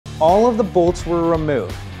all of the bolts were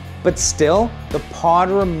removed, but still, the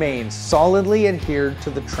pod remained solidly adhered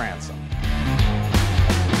to the transom.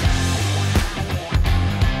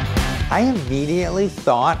 I immediately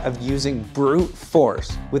thought of using brute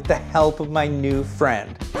force with the help of my new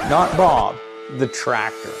friend, not Bob, the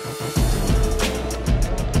tractor.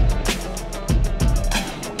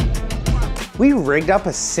 We rigged up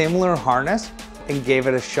a similar harness and gave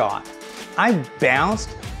it a shot. I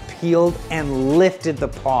bounced, peeled, and lifted the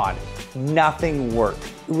pod. Nothing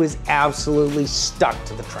worked. It was absolutely stuck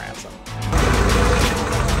to the transom.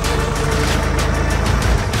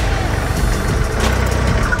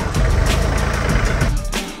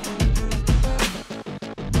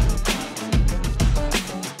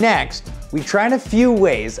 Next, we tried a few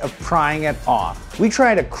ways of prying it off. We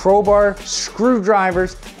tried a crowbar,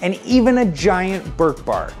 screwdrivers, and even a giant Burke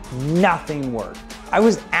bar. Nothing worked. I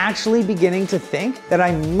was actually beginning to think that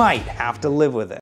I might have to live with it.